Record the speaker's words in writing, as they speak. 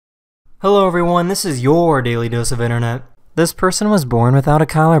Hello everyone, this is your daily dose of internet. This person was born without a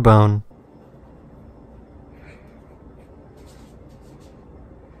collarbone.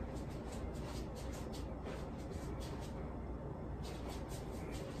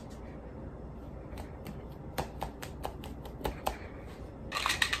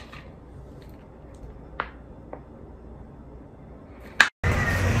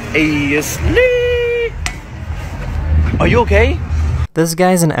 Hey, asleep. Are you okay? This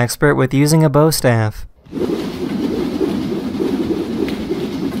guy's an expert with using a bow staff.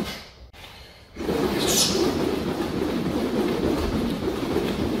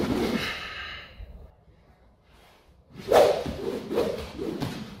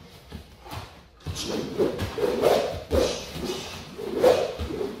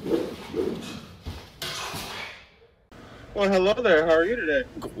 Well, hello there. How are you today?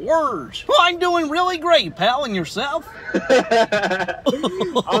 Words. Well, I'm doing really great, pal. And yourself?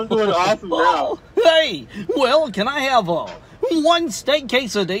 I'm doing awesome now. Hey, well, can I have one steak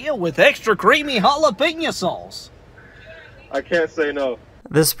quesadilla with extra creamy jalapeno sauce? I can't say no.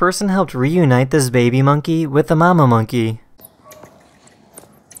 This person helped reunite this baby monkey with the mama monkey.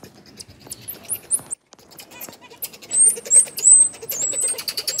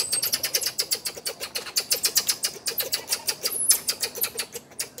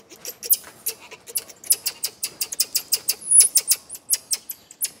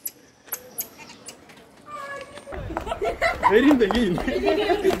 Vereyim de yiyin.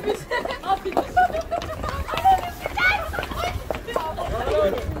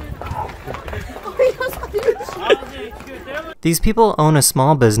 These people own a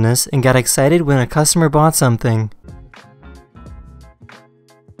small business and got excited when a customer bought something.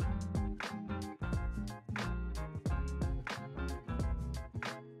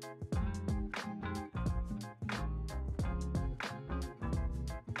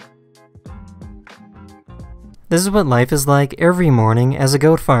 This is what life is like every morning as a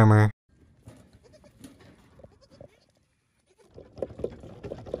goat farmer.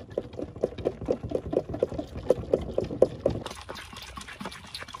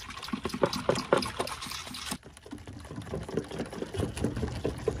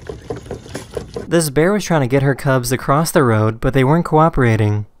 This bear was trying to get her cubs across the road, but they weren't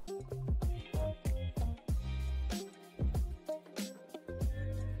cooperating.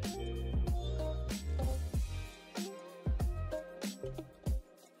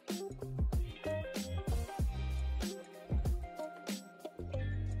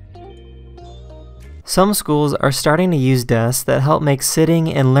 Some schools are starting to use desks that help make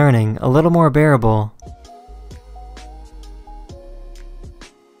sitting and learning a little more bearable.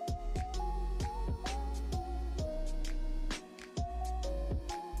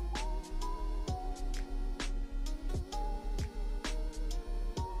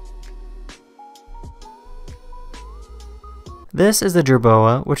 This is the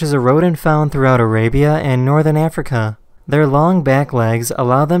jerboa, which is a rodent found throughout Arabia and northern Africa. Their long back legs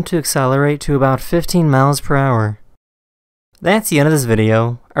allow them to accelerate to about 15 miles per hour. That's the end of this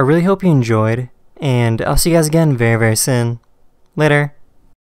video. I really hope you enjoyed, and I'll see you guys again very, very soon. Later.